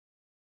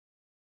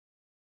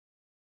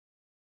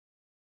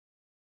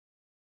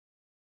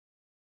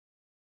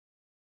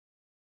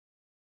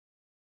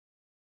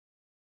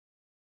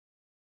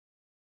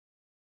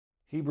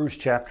Hebrews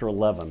chapter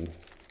 11,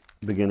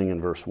 beginning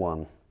in verse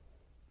 1.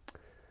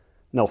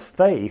 Now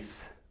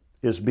faith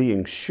is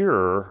being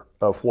sure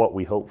of what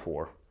we hope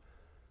for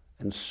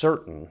and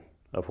certain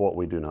of what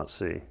we do not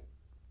see.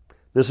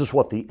 This is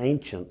what the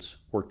ancients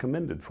were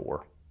commended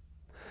for.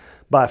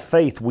 By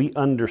faith we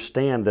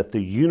understand that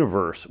the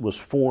universe was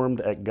formed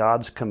at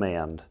God's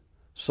command,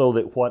 so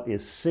that what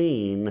is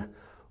seen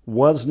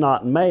was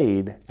not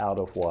made out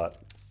of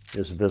what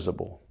is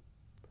visible.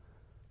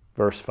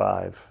 Verse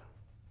 5.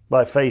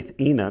 By faith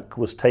Enoch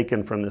was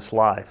taken from this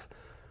life,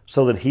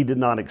 so that he did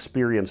not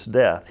experience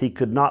death. He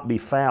could not be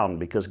found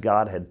because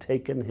God had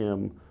taken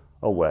him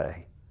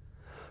away.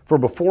 For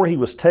before he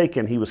was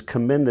taken, he was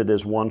commended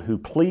as one who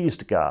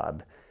pleased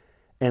God.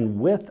 And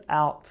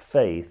without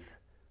faith,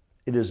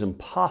 it is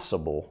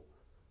impossible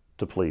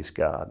to please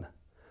God.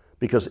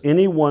 Because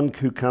anyone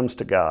who comes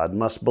to God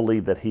must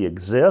believe that he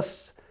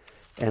exists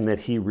and that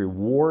he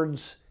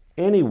rewards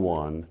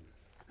anyone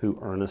who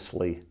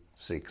earnestly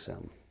seeks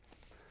him.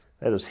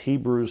 That is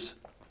Hebrews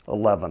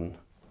 11,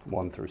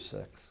 1 through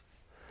 6.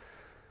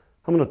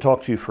 I'm going to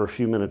talk to you for a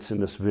few minutes in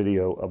this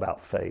video about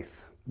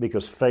faith,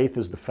 because faith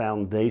is the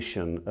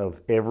foundation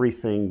of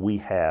everything we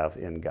have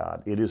in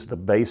God. It is the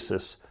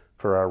basis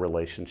for our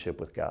relationship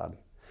with God.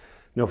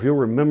 Now, if you'll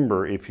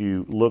remember, if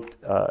you looked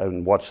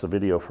and watched the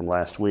video from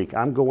last week,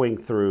 I'm going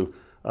through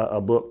a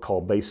book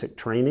called Basic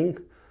Training.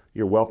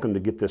 You're welcome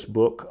to get this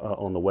book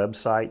on the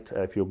website.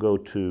 If you'll go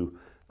to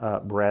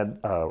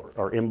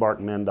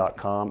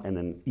embarkmen.com and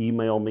then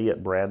email me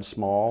at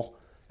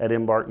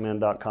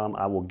bradsmall@embarkmen.com.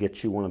 I will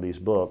get you one of these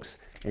books,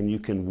 and you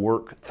can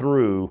work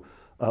through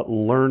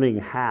learning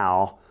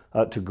how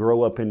to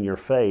grow up in your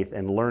faith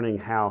and learning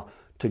how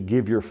to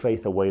give your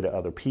faith away to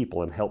other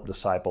people and help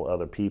disciple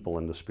other people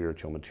into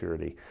spiritual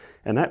maturity.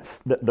 And that's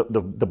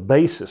the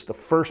basis, the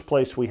first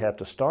place we have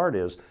to start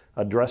is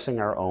addressing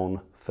our own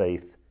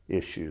faith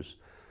issues.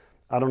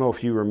 I don't know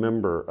if you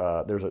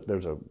remember,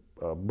 there's a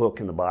book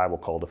in the Bible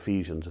called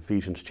Ephesians.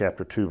 Ephesians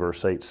chapter 2,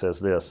 verse 8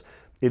 says this,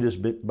 "It is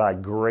by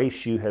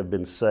grace you have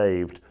been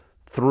saved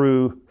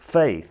through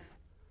faith.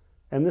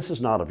 And this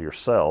is not of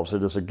yourselves.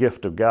 It is a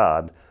gift of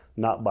God,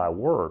 not by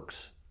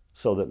works,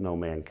 so that no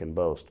man can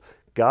boast."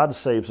 God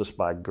saves us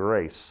by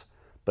grace,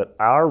 but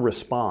our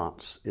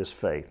response is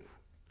faith.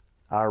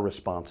 Our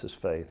response is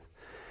faith.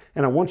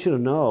 And I want you to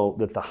know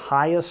that the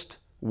highest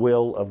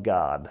will of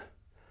God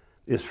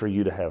is for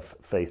you to have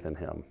faith in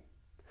Him.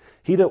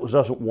 He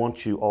doesn't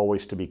want you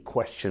always to be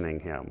questioning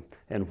Him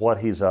and what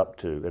He's up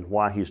to and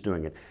why He's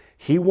doing it.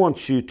 He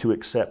wants you to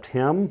accept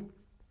Him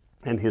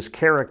and His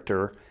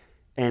character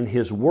and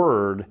His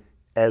Word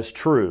as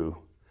true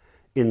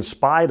in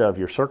spite of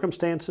your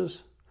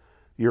circumstances,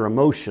 your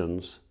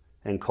emotions,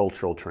 and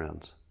cultural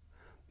trends.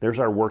 There's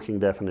our working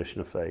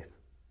definition of faith.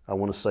 I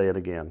want to say it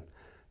again.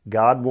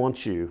 God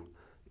wants you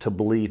to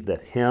believe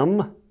that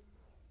Him,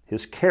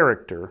 His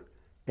character,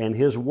 and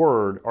His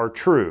Word are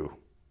true,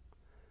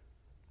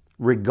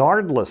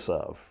 regardless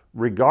of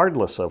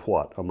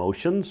what?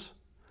 Emotions,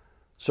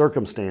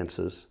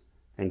 circumstances,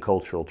 and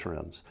cultural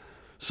trends.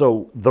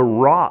 So the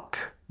rock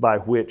by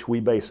which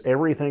we base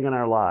everything in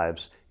our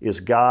lives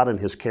is God and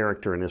His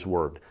character and His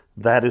Word.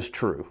 That is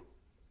true.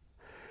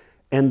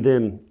 And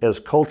then as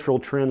cultural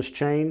trends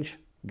change,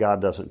 God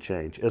doesn't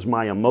change. As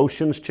my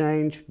emotions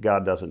change,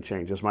 God doesn't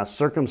change. As my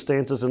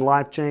circumstances in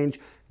life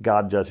change,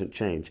 God doesn't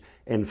change.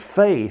 And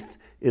faith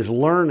is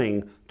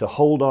learning to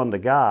hold on to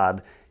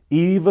God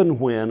even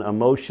when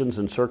emotions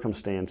and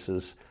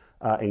circumstances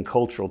and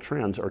cultural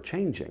trends are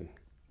changing.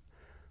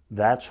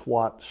 That's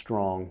what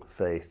strong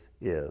faith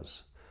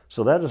is.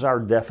 So that is our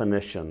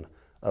definition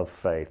of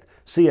faith.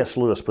 C.S.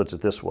 Lewis puts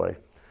it this way.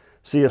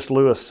 C.S.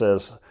 Lewis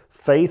says,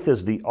 "Faith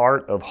is the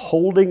art of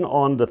holding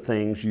on to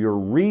things your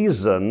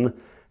reason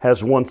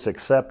has once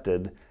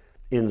accepted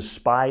in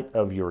spite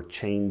of your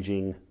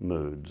changing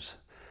moods."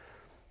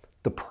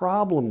 The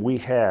problem we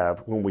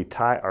have when we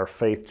tie our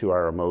faith to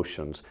our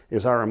emotions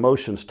is our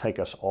emotions take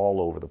us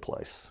all over the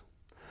place.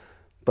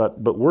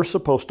 But we're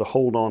supposed to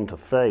hold on to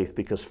faith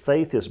because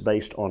faith is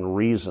based on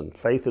reason.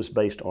 Faith is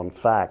based on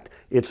fact.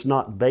 It's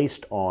not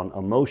based on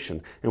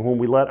emotion. And when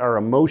we let our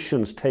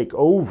emotions take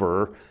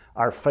over,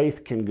 our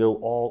faith can go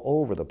all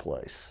over the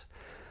place.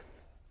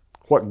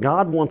 What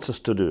God wants us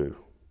to do,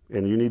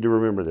 and you need to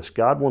remember this,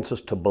 God wants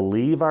us to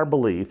believe our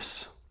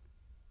beliefs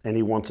and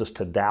He wants us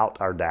to doubt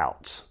our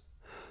doubts.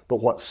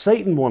 But what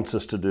Satan wants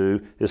us to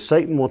do is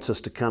Satan wants us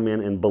to come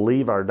in and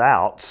believe our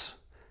doubts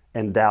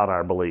and doubt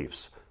our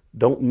beliefs.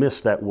 Don't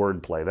miss that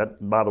wordplay.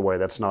 That, by the way,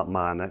 that's not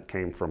mine. That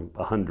came from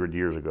 100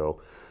 years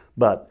ago.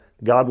 But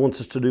God wants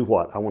us to do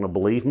what? I want to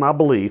believe my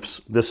beliefs.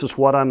 This is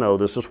what I know.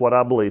 This is what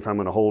I believe. I'm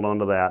going to hold on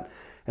to that.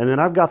 And then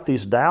I've got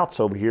these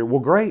doubts over here. Well,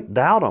 great.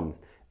 Doubt them.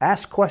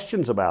 Ask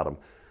questions about them.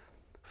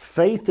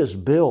 Faith is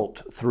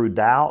built through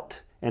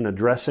doubt and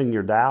addressing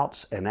your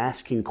doubts and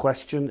asking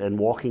questions and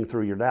walking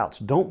through your doubts.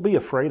 Don't be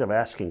afraid of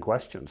asking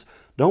questions.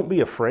 Don't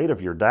be afraid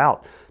of your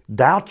doubt.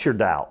 Doubt your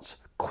doubts.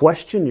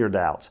 Question your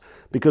doubts,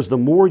 because the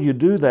more you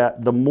do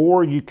that, the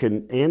more you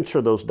can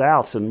answer those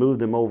doubts and move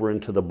them over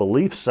into the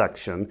belief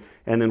section.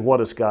 And then what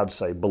does God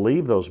say?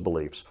 Believe those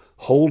beliefs.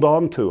 Hold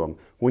on to them.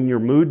 When your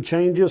mood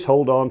changes,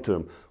 hold on to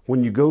them.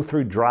 When you go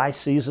through dry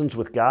seasons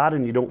with God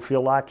and you don't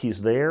feel like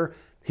He's there,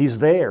 He's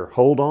there.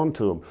 Hold on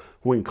to Him.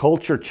 When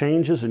culture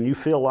changes and you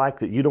feel like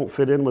that you don't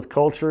fit in with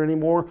culture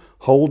anymore,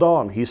 hold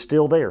on. He's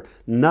still there.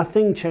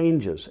 Nothing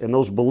changes, and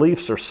those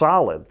beliefs are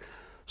solid.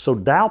 So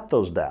doubt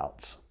those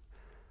doubts.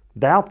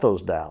 Doubt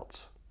those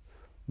doubts,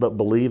 but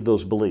believe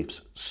those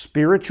beliefs.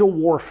 Spiritual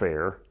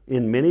warfare,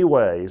 in many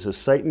ways, is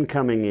Satan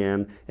coming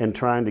in and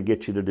trying to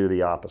get you to do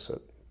the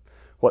opposite.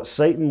 What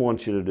Satan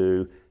wants you to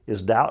do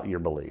is doubt your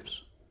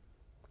beliefs.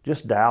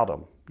 Just doubt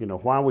them.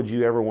 Why would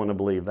you ever want to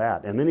believe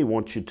that? And then he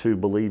wants you to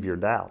believe your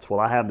doubts. Well,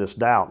 I have this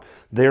doubt,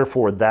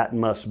 therefore that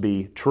must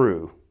be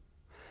true.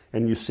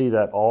 And you see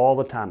that all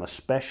the time,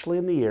 especially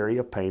in the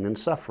area of pain and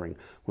suffering.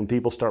 When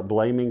people start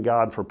blaming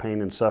God for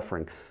pain and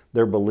suffering,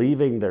 they're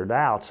believing their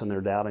doubts and they're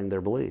doubting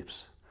their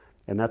beliefs.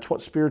 And that's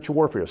what spiritual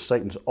warfare is.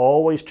 Satan's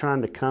always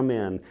trying to come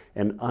in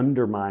and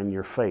undermine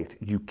your faith.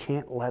 You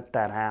can't let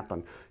that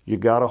happen. You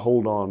got to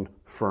hold on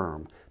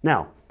firm.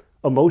 Now,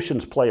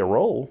 emotions play a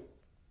role.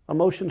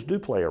 Emotions do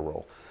play a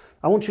role.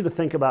 I want you to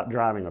think about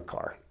driving a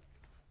car.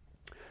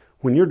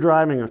 When you're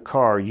driving a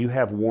car, you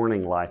have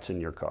warning lights in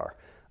your car.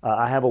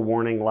 I have a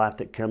warning light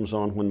that comes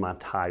on when my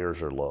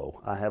tires are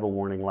low. I have a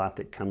warning light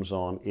that comes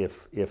on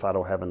if I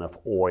don't have enough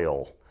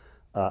oil.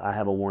 I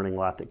have a warning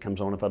light that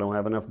comes on if I don't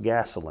have enough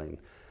gasoline.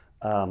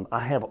 I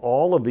have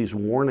all of these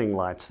warning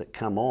lights that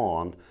come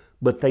on,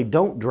 but they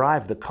don't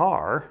drive the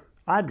car.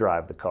 I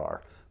drive the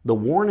car. The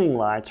warning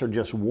lights are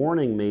just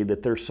warning me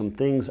that there's some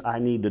things I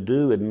need to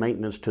do in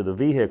maintenance to the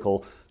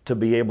vehicle to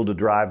be able to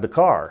drive the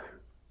car.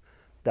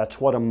 That's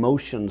what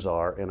emotions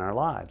are in our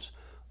lives.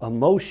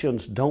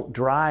 Emotions don't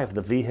drive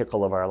the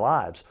vehicle of our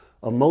lives.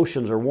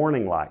 Emotions are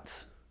warning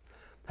lights.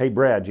 Hey,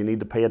 Brad, you need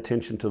to pay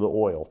attention to the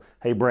oil.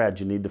 Hey, Brad,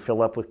 you need to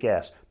fill up with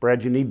gas.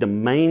 Brad, you need to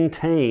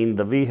maintain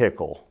the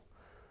vehicle.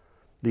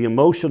 The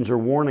emotions are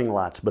warning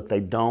lights, but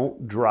they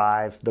don't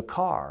drive the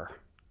car.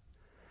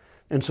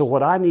 And so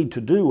what I need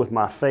to do with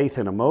my faith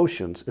and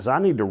emotions is I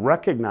need to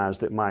recognize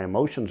that my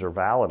emotions are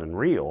valid and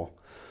real,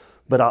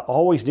 but I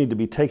always need to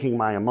be taking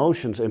my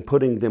emotions and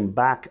putting them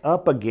back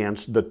up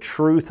against the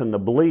truth and the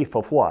belief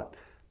of what?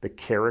 The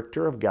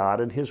character of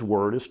God and His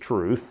Word is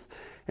truth.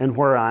 And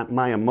where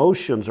my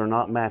emotions are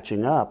not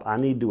matching up, I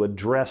need to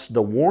address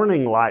the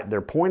warning light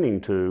they're pointing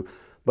to,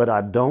 but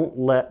I don't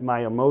let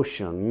my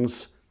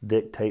emotions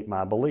dictate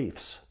my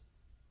beliefs.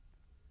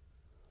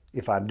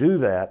 If I do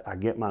that, I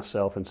get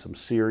myself in some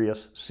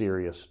serious,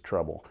 serious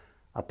trouble.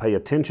 I pay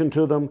attention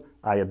to them,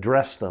 I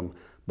address them,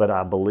 but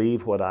I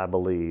believe what I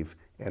believe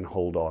and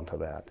hold on to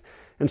that.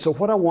 And so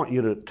what I want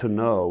you to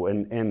know,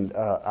 and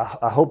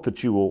I hope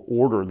that you will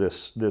order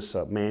this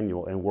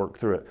manual and work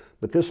through it,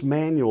 but this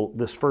manual,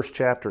 this first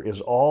chapter, is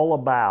all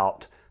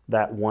about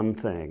that one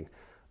thing,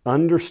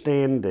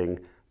 understanding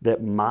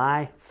that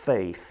my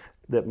faith,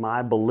 that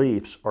my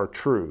beliefs are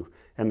true,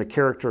 and the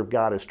character of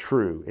God is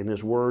true, and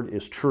His Word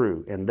is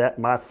true, and that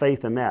my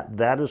faith in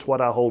that is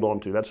what I hold on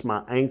to. That's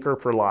my anchor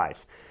for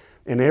life.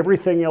 And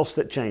everything else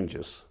that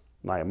changes,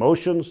 my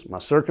emotions, my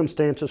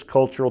circumstances,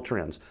 cultural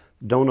trends,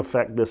 don't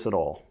affect this at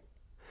all.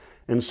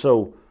 And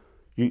so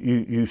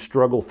you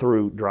struggle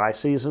through dry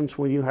seasons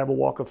when you have a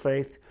walk of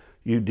faith.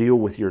 You deal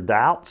with your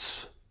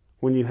doubts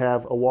when you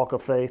have a walk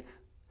of faith.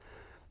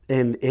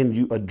 And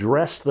you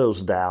address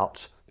those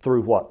doubts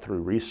through what?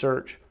 Through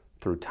research,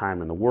 through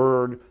time in the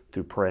Word,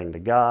 through praying to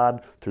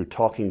God, through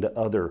talking to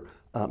other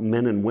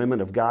men and women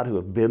of God who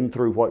have been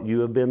through what you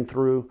have been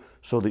through,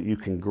 so that you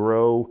can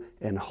grow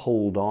and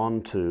hold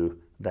on to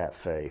that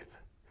faith.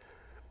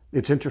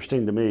 It's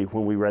interesting to me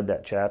when we read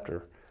that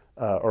chapter,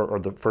 or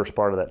the first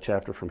part of that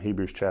chapter from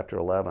Hebrews chapter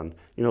 11,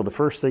 the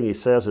first thing he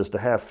says is to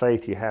have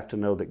faith, you have to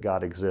know that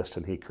God exists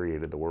and He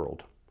created the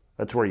world.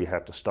 That's where you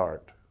have to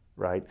start,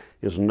 right?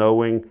 Is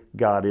knowing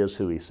God is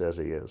who He says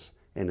He is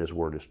and His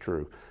Word is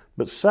true.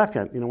 But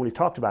second, when he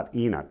talked about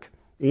Enoch,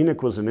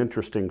 Enoch was an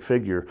interesting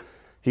figure.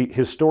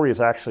 His story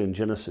is actually in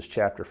Genesis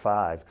chapter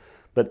 5.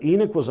 But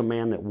Enoch was a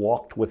man that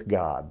walked with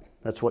God.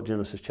 That's what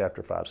Genesis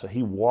chapter 5 says.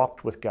 He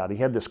walked with God. He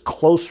had this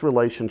close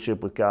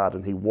relationship with God,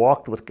 and he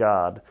walked with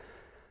God.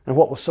 And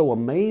what was so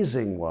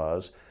amazing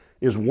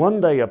is one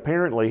day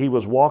apparently he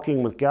was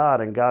walking with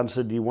God, and God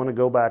said, "Do you want to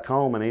go back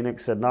home?" And Enoch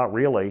said, "Not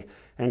really."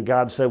 And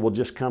God said, "Well,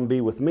 just come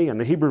be with me." And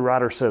the Hebrew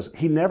writer says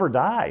he never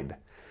died.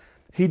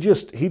 He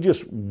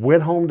just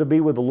went home to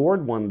be with the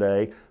Lord one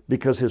day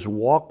because his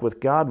walk with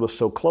God was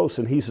so close.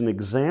 And he's an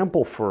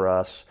example for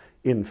us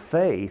in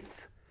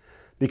faith,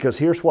 because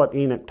here's what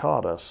Enoch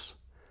taught us,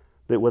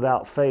 that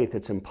without faith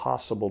it's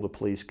impossible to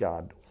please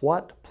God.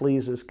 What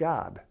pleases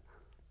God?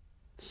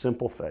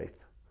 Simple faith.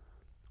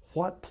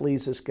 What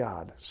pleases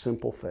God?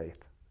 Simple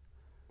faith.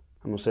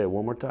 I'm going to say it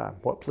one more time.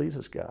 What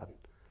pleases God?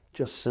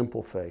 Just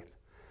simple faith.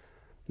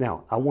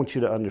 Now, I want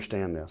you to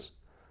understand this.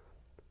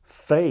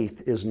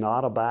 Faith is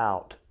not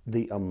about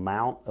the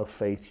amount of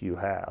faith you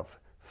have.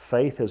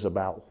 Faith is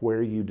about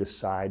where you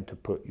decide to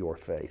put your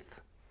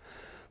faith.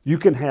 You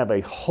can have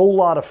a whole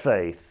lot of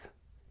faith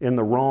in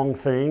the wrong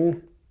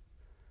thing,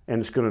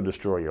 and it's going to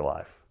destroy your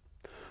life.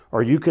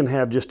 Or you can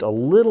have just a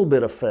little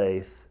bit of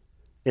faith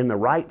in the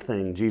right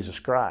thing, Jesus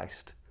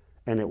Christ,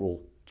 and it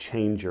will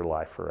change your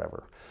life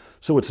forever.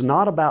 So it's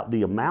not about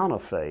the amount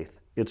of faith,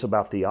 it's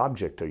about the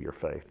object of your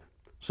faith.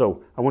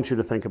 So I want you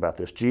to think about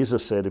this.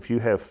 Jesus said, if you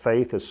have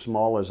faith as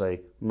small as a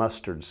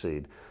mustard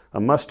seed, a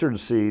mustard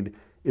seed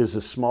is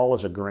as small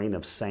as a grain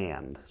of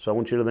sand. So I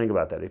want you to think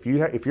about that.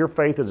 If your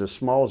faith is as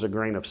small as a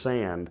grain of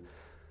sand,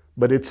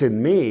 but it's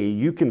in me,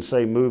 you can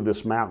say, move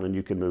this mountain, and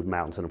you can move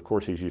mountains. And of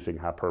course, he's using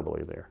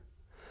hyperbole there.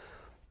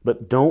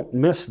 But don't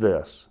miss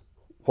this.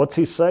 What's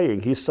he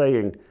saying? He's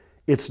saying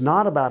it's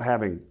not about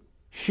having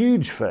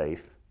huge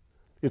faith.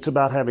 It's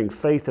about having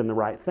faith in the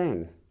right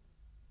thing.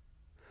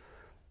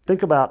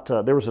 Think about,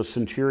 there was a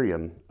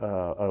centurion,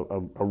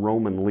 a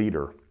Roman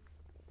leader,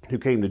 who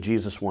came to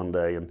Jesus one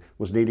day and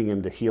was needing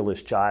him to heal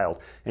his child.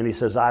 And he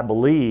says, I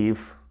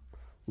believe,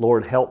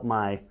 Lord, help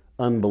my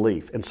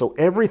unbelief. And so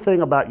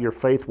everything about your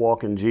faith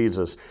walk in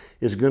Jesus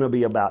is going to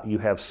be about you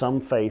have some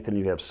faith and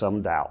you have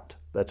some doubt.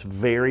 That's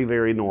very,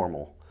 very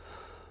normal.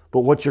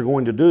 But what you're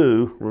going to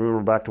do,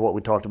 remember back to what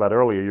we talked about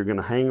earlier, you're going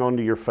to hang on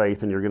to your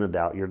faith and you're going to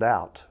doubt your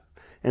doubt.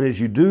 And as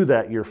you do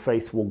that, your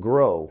faith will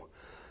grow.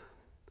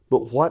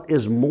 But what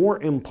is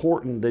more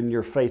important than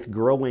your faith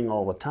growing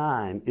all the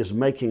time is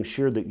making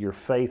sure that your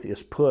faith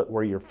is put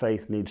where your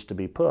faith needs to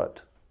be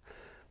put.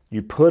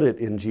 You put it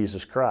in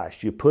Jesus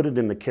Christ. You put it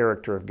in the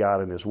character of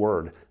God and His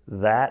Word.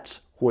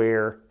 That's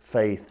where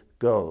faith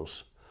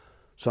goes.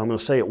 So I'm going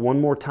to say it one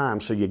more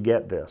time so you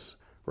get this,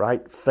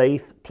 right?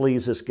 Faith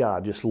pleases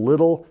God. Just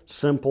little,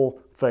 simple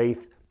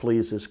faith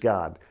pleases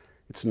God.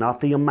 It's not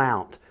the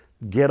amount.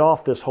 Get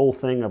off this whole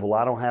thing of, well,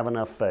 I don't have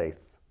enough faith.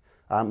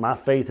 My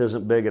faith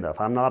isn't big enough.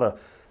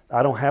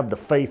 I don't have the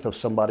faith of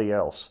somebody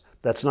else.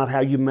 That's not how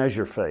you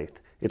measure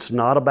faith. It's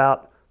not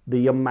about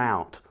the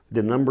amount,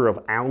 the number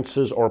of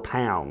ounces or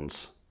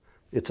pounds.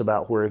 It's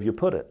about where have you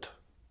put it.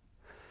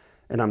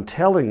 And I'm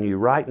telling you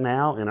right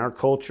now in our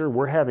culture,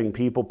 we're having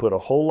people put a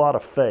whole lot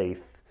of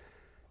faith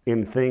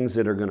in things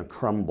that are going to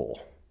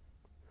crumble.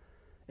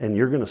 And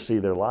you're going to see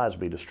their lives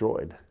be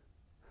destroyed.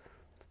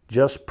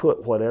 Just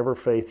put whatever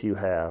faith you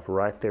have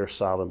right there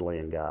solidly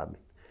in God.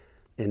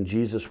 And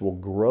Jesus will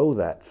grow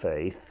that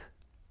faith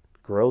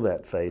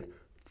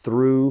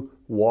through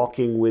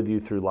walking with you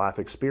through life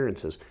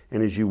experiences.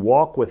 And as you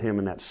walk with Him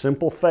in that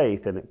simple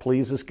faith and it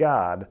pleases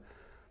God,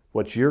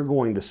 what you're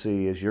going to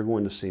see is you're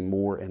going to see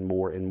more and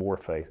more and more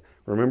faith.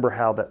 Remember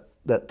how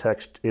that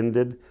text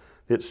ended?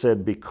 It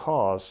said,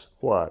 because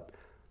what?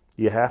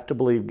 You have to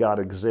believe God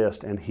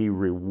exists and He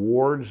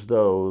rewards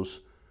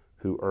those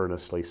who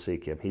earnestly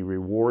seek Him. He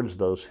rewards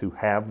those who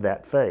have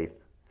that faith.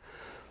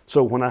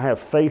 So when I have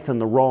faith in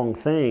the wrong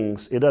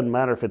things, it doesn't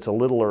matter if it's a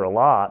little or a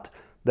lot,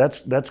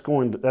 that's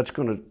going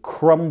to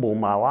crumble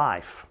my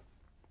life.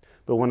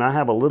 But when I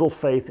have a little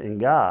faith in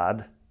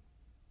God,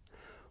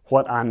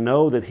 what I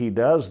know that He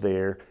does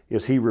there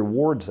is He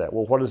rewards that.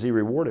 Well, what does He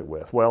reward it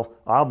with? Well,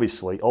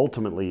 obviously,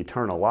 ultimately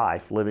eternal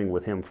life, living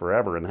with Him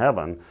forever in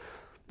heaven.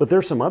 But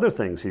there's some other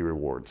things He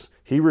rewards.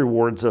 He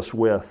rewards us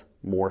with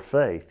more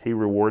faith. He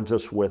rewards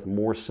us with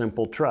more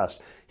simple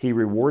trust. He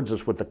rewards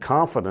us with the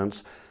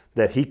confidence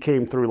that He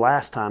came through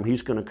last time,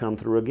 He's going to come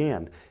through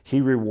again.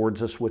 He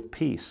rewards us with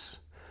peace.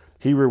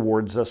 He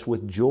rewards us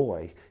with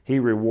joy. He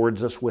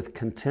rewards us with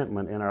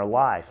contentment in our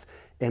life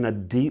and a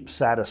deep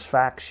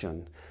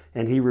satisfaction.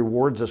 And He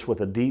rewards us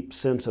with a deep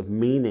sense of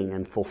meaning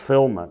and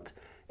fulfillment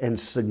and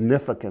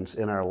significance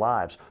in our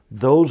lives.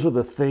 Those are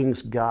the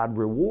things God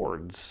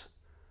rewards.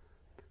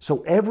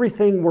 So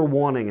everything we're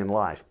wanting in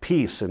life,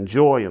 peace and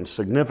joy and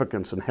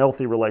significance and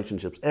healthy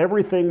relationships,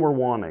 everything we're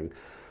wanting,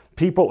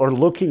 people are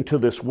looking to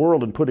this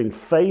world and putting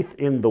faith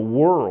in the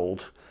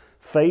world,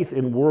 faith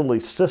in worldly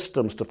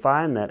systems to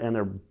find that, and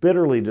they're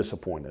bitterly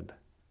disappointed.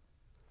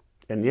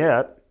 And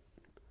yet,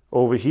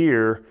 over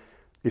here,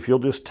 if you'll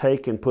just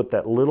take and put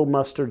that little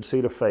mustard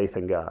seed of faith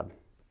in God,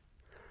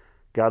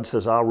 God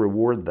says, I'll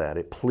reward that.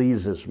 It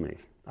pleases me.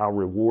 I'll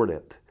reward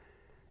it.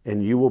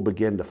 And you will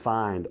begin to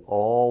find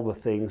all the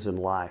things in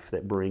life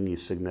that bring you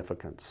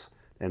significance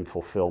and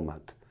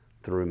fulfillment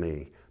through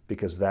me,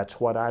 because that's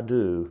what I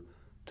do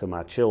to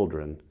my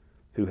children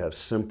who have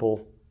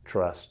simple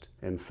trust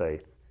and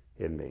faith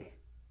in me.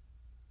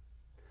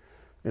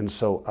 And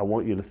so I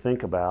want you to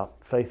think about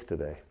faith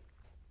today.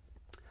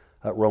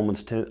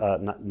 Romans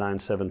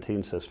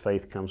 9:17 says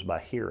faith comes by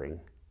hearing,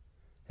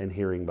 and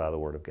hearing by the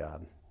Word of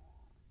God.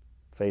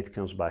 Faith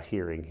comes by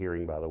hearing,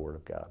 hearing by the Word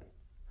of God.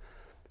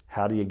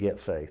 How do you get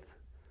faith?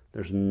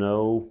 There's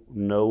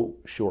no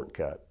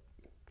shortcut.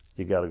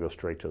 You got to go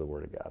straight to the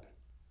Word of God.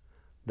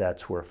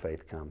 That's where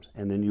faith comes.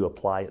 And then you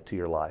apply it to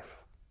your life.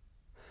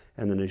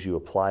 And then as you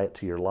apply it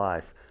to your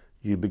life,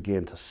 you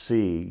begin to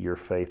see your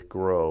faith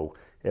grow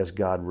as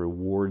God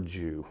rewards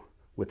you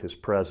with His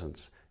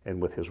presence and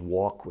with His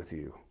walk with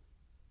you.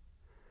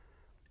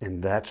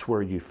 And that's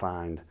where you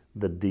find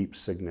the deep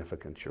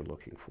significance you're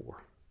looking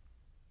for.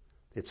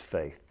 It's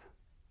faith.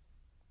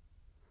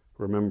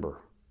 Remember,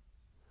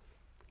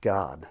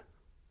 God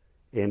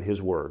and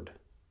His Word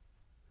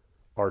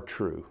are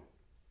true.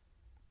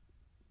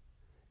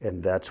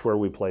 And that's where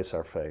we place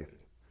our faith,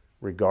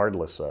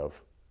 regardless of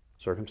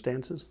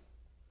circumstances,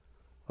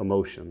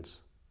 emotions,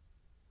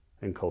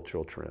 and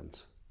cultural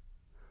trends.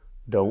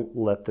 Don't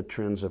let the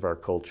trends of our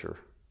culture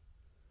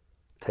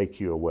take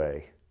you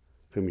away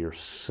from your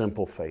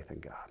simple faith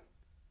in God.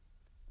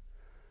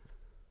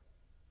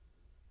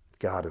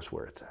 God is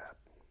where it's at.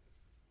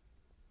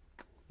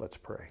 Let's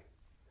pray.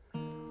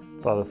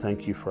 Father,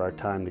 thank you for our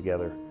time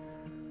together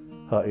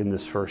in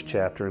this first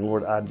chapter. And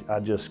Lord, I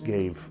just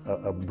gave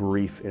a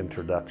brief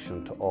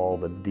introduction to all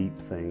the deep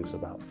things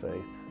about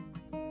faith.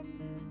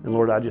 And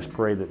Lord, I just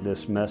pray that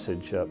this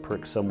message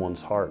pricks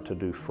someone's heart to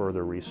do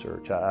further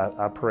research.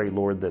 I pray,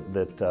 Lord,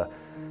 that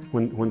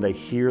when they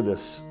hear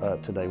this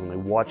today, when they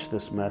watch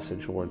this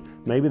message, Lord,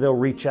 maybe they'll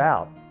reach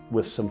out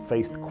with some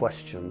faith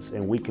questions,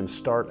 and we can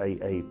start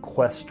a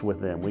quest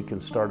with them. We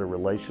can start a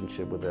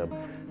relationship with them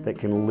that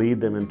can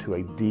lead them into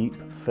a deep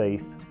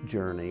faith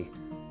journey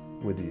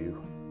with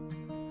you.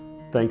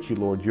 Thank you,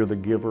 Lord. You're the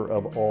giver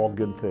of all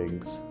good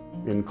things,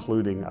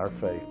 including our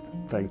faith.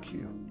 Thank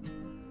you.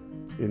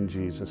 In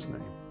Jesus'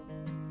 name,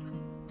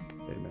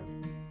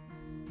 amen.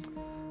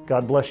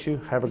 God bless you.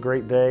 Have a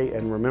great day.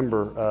 And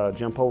remember,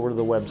 jump over to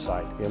the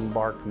website,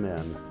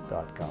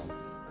 embarkmen.com.